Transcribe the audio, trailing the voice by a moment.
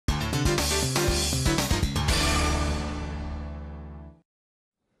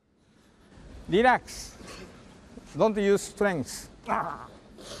Relax. Don't use strength.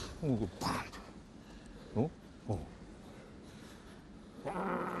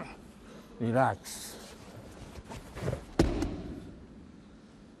 Relax.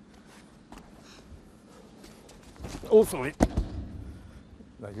 Oh, sorry.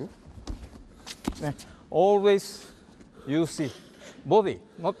 Always use the body,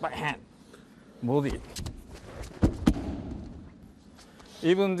 not by hand. Body.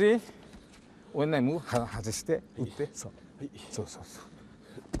 Even the when I move, 外して打って、そう、そうそうそ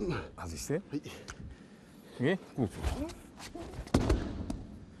う。外して。ね、こう。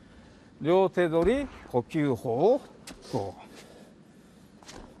両手取り、呼吸法、こ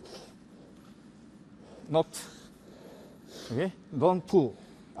う。Not. Okay. Don't pull.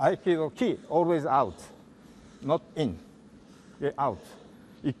 Aikido key always out, not in. Okay, out.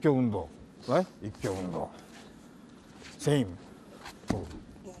 一挙運動。Right? 一挙運動。Same.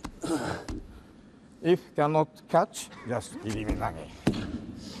 If cannot catch, just eliminate again.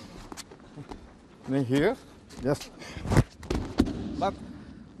 Then here, just. But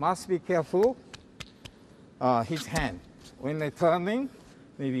must be careful. His hand. When they turning,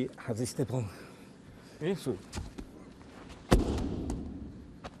 maybe 外してポン。Okay, so.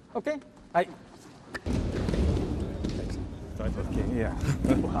 Okay. はい。Okay, yeah.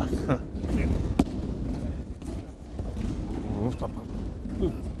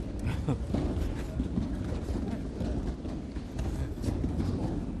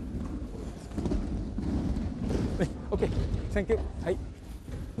 Okay, thank you. はい。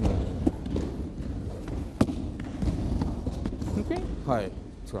Okay. はい。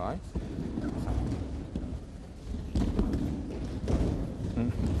Try.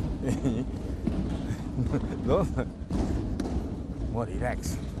 どうぞ。もうリラック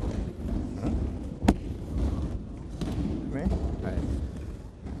ス。ね。はい。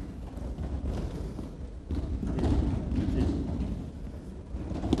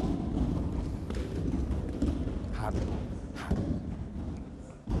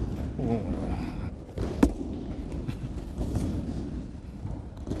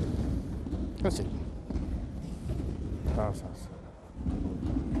よし。そうそうそう。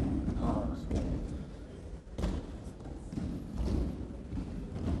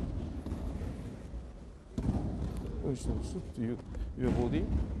Your body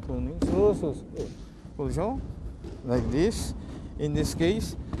turning. So. Position like this. In this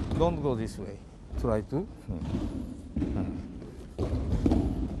case, don't go this way. Try to.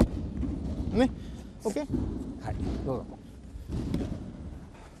 Okay? はい。どうぞ。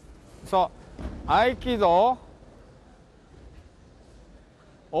So, Aikido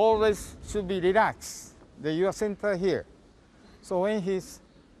always should be relaxed. Your center here. So when he's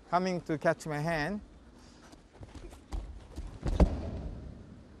coming to catch my hand,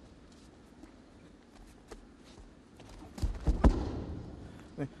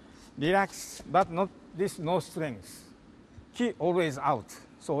 relax, but not this no strength. Key always out.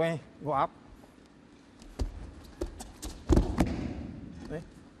 So when go up,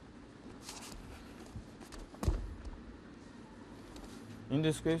 in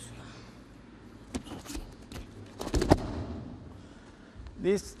this case,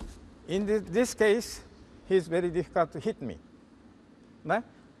 in this case, he's very difficult to hit me. Right?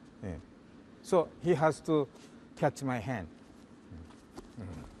 Yeah. So he has to catch my hand.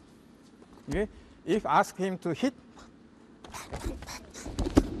 Okay? If ask him to hit,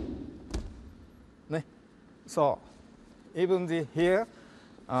 so even here,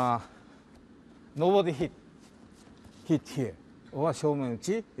 nobody hit here. Or 正面打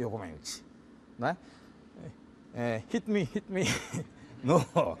ち、横面打ち。Right? Hit me.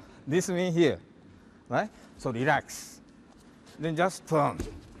 No, this mean here. Right? So relax. Then just turn.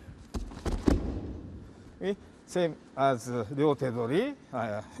 Okay? Same as 両手取り、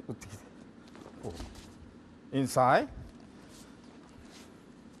打ってきて。Inside,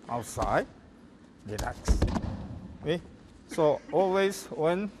 outside, relax. Okay? So always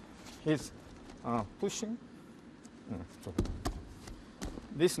when he's pushing,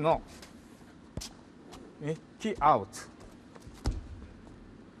 this no. Okay? Key out.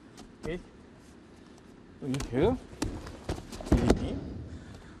 Okay? Here.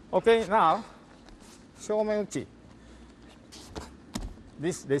 Okay, now, 正面打ち.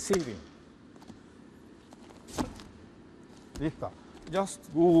 This receiving. Just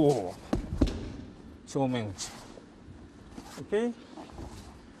go. 正面打ち. Okay?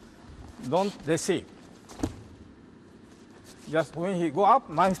 Don't receive. Just when he go up,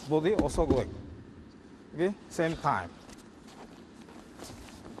 my body also going. Okay? Same time.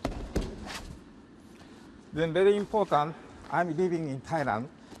 Then very important, I'm living in Thailand.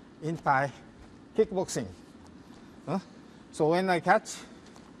 In Thai, kickboxing. So when I catch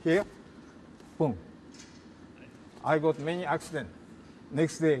here, boom. I got many accidents.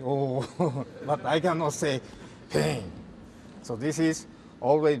 Next day, oh, but I cannot say pain. So this is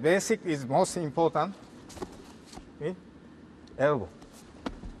always basic is most important. Okay? Elbow.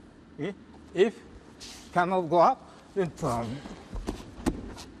 Okay? If cannot go up, then turn.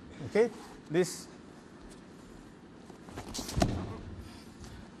 Okay? This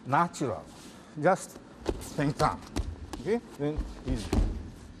natural. Just take turn. Okay? Then easy.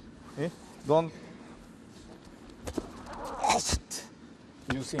 Okay? Don't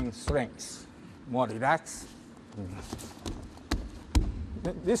using strength. More relax.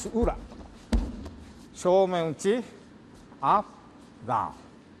 This ura. Shoumen uchi, up, down.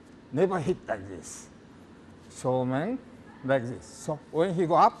 Never hit like this. Shoumen like this. So when he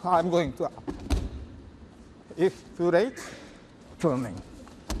go up, I'm going to up. If too late, turning.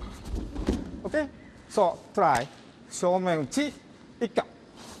 Okay? So try. Shoumen uchi, ikka.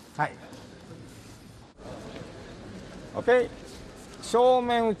 Hai. Okay?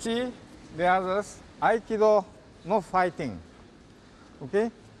 Shoumen uchi, the others, Aikido, no fighting.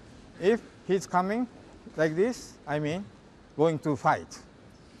 Okay? If he's coming like this, I mean, going to fight.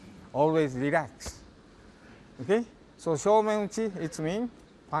 Always relax. Okay? So shoumen uchi, it means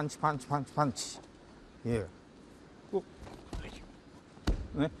punch, punch, punch, punch. Here.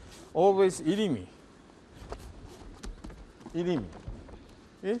 Always irimi. Irimi.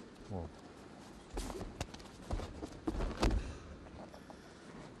 Okay?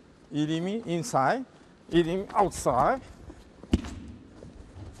 Irimi inside, irimi outside.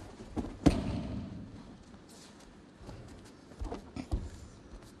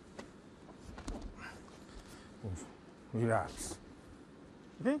 Relax.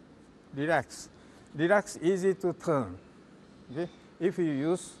 Okay? Relax. Relax, easy to turn. Okay? If you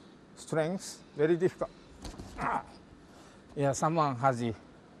use strength, very difficult. Yeah, someone has a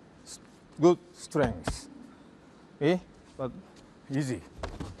good strength. Okay? But easy.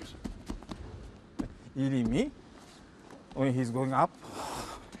 Irimi, when he's going up.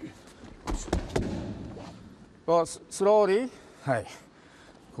 Go slowly. Hai.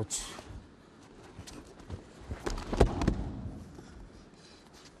 Kochi.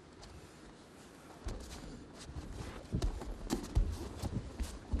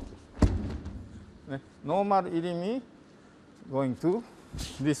 Normal irimi going to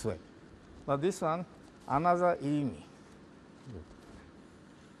this way. But this one, another irimi.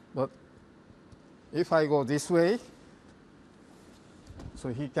 But if I go this way, so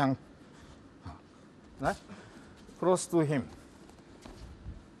he can close to him.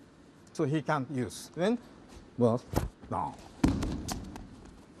 So he can't use. Then, well, down.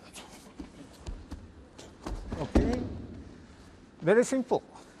 Okay? Very simple.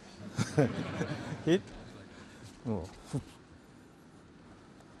 Hit. Oh.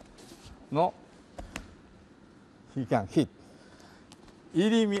 No. He can hit.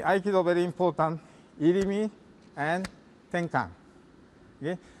 Irimi, Aikido very important. Irimi and tenkan.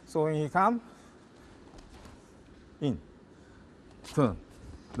 Okay? So when he come, in, turn,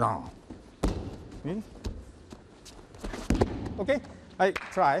 down. Okay? Okay? I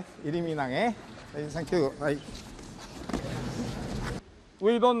try. Irimi nage. Thank you.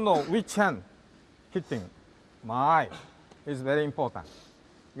 We don't know which hand hitting. My is very important.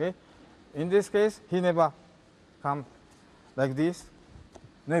 Okay? In this case, he never come like this.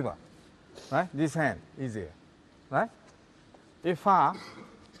 Never. Right? This hand is here. Right? If far,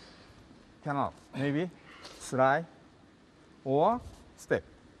 cannot. Maybe slide or step.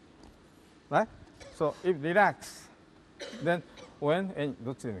 Right? So if relax, then when and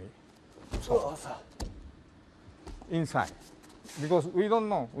so, inside. Because we don't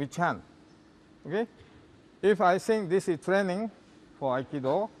know which hand. Okay? If I think this is training for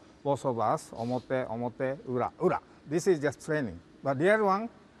Aikido, both of us, omote, omote, ura, ura. This is just training. But the other one,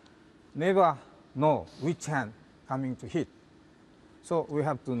 never know which hand coming to hit. So we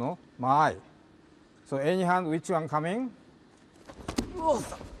have to know my. So any hand, which one coming?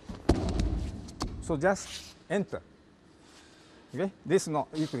 So just enter. Okay? This no,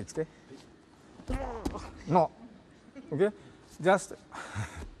 no. Okay? Just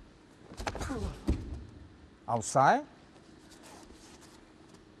outside,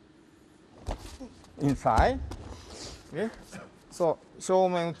 inside. Okay? So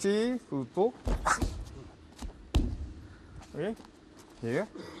shoumen uchi, futo. Okay? Here,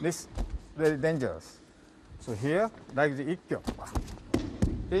 this very dangerous. So here, like the ikkyo.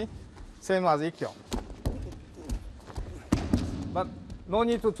 Okay? Same as ikkyo. But no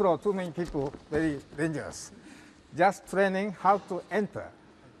need to throw too many people, very dangerous. Just training how to enter.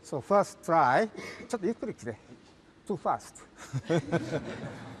 So first try. ちょっとゆっくり来て。Too fast.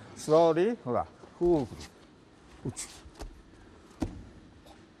 Slowly. ほら。ふう。打ち。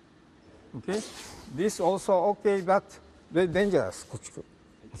Okay. This also okay, but very dangerous. こっち来る。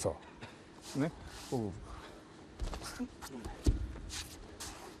そう。ね。ふう。ゆっ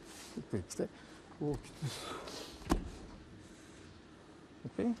くり来て。ふう来て。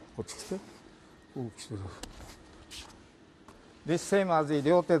Okay. こっち来て。ふう来て。This same as the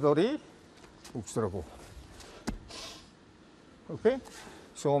両手取り。ふう来たらこう。Okay.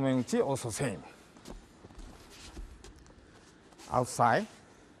 正面打ち also same. Outside.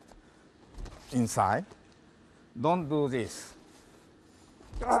 Inside. Don't do this.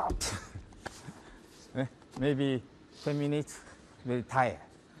 Maybe 10 minutes, very tired.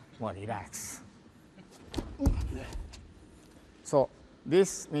 More relax. So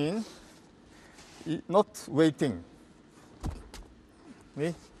this means not waiting.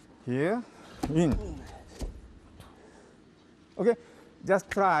 Here, in. Okay, just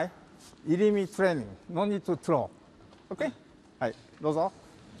try. Irimi training. No need to throw. Okay? はい、どうぞ。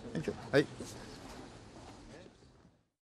Thank you. はい。